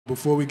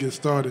Before we get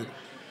started,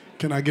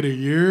 can I get a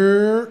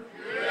year?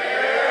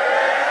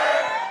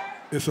 Yeah!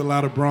 It's a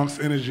lot of Bronx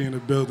energy in the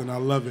building. I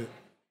love it.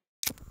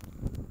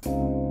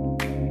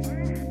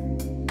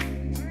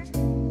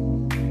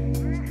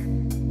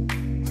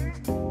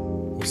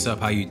 What's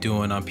up? How you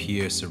doing? I'm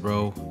Pierre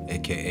Sereau,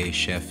 aka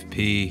Chef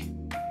P.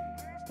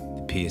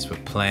 The P is for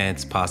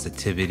plants,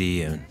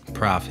 positivity, and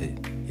profit.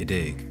 You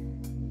dig?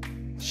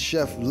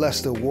 Chef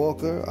Lester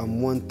Walker.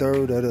 I'm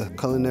 1/3 of the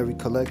Culinary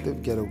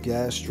Collective, Ghetto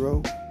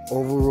Gastro.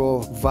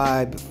 Overall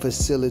vibe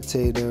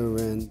facilitator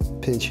and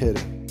pinch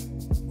hitter.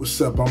 What's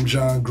up? I'm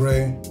John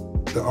Gray,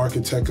 the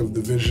architect of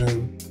the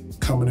vision,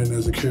 coming in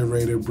as a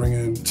curator,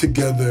 bringing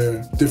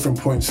together different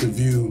points of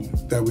view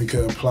that we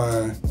could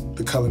apply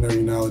the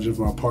culinary knowledge of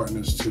my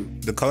partners to.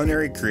 The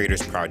Culinary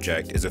Creators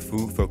Project is a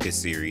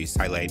food-focused series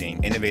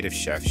highlighting innovative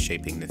chefs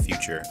shaping the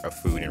future of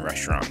food and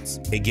restaurants.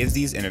 It gives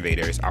these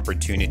innovators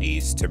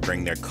opportunities to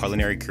bring their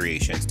culinary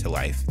creations to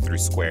life through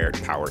squared,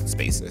 powered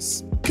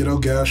spaces. Ghetto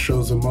Gastro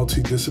is a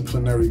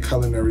multidisciplinary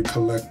culinary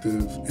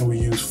collective, and we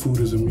use food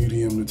as a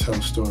medium to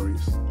tell stories.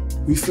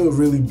 We feel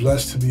really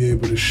blessed to be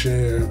able to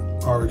share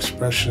our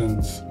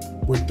expressions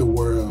with the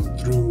world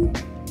through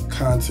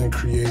content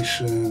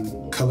creation,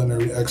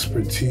 culinary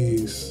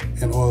expertise,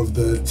 and all of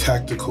the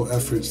tactical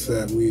efforts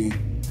that we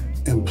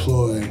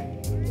employ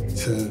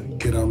to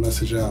get our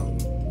message out.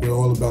 We're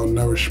all about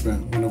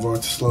nourishment. One of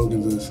our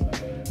slogans is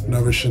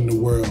nourishing the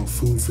world,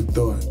 food for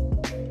thought.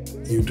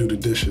 You do the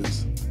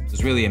dishes. It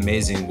was really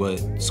amazing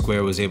what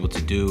Square was able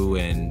to do,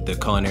 and the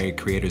Culinary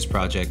Creators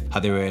Project, how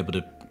they were able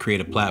to create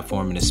a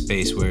platform and a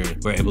space where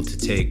we're able to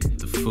take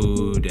the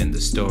food and the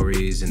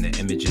stories and the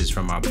images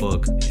from our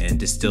book and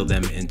distill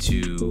them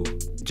into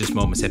just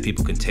moments that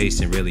people can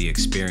taste and really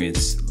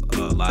experience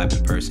live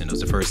in person. It was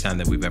the first time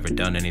that we've ever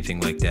done anything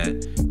like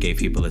that. Gave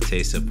people a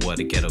taste of what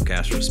a ghetto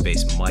gastro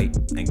space might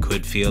and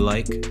could feel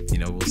like. You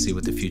know, we'll see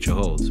what the future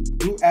holds.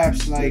 Through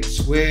apps like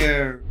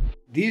Square,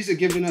 these are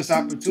giving us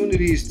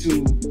opportunities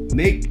to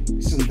make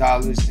some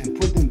dollars and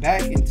put them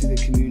back into the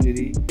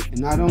community and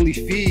not only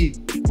feed,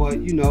 but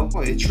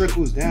it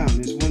trickles down.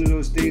 It's one of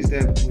those things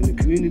that when the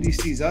community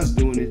sees us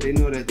doing it, they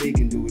know that they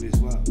can do it as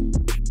well.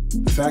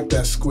 The fact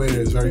that Square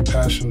is very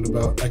passionate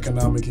about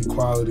economic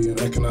equality and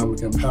economic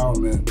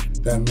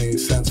empowerment, that made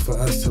sense for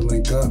us to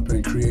link up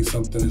and create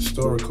something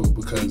historical,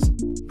 because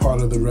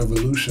part of the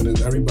revolution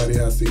is everybody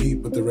has to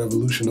eat, but the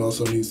revolution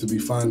also needs to be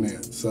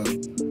financed. So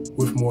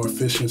with more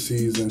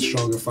efficiencies and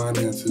stronger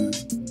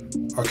finances,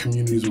 our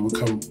communities will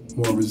become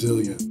more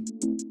resilient.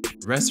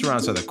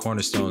 Restaurants are the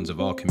cornerstones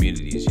of all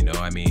communities, you know?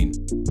 I mean,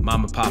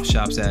 mom and pop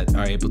shops that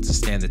are able to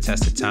stand the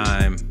test of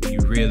time, you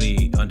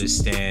really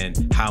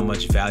understand how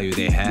much value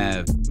they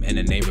have in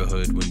a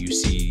neighborhood when you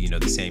see,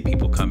 the same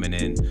people coming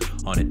in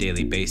on a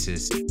daily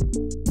basis.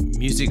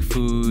 Music,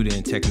 food,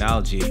 and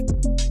technology,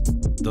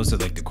 those are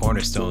like the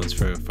cornerstones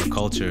for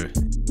culture.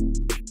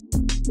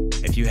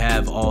 If you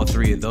have all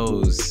three of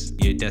those,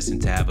 you're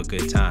destined to have a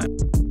good time.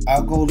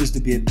 Our goal is to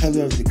be a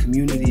pillar of the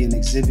community and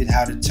exhibit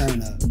how to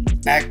turn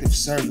an active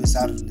service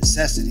out of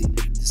necessity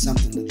to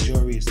something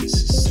luxurious and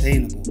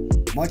sustainable,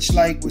 much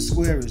like what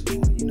Square is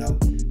doing,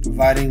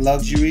 providing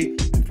luxury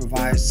and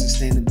provides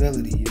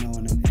sustainability,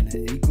 in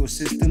an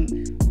ecosystem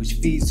which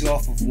feeds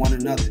off of one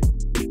another.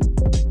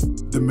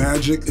 The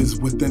magic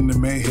is within the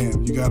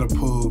mayhem. You gotta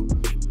pull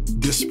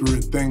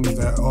disparate things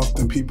that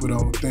often people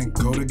don't think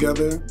go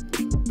together,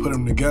 put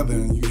them together,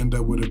 and you end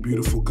up with a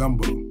beautiful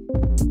gumbo.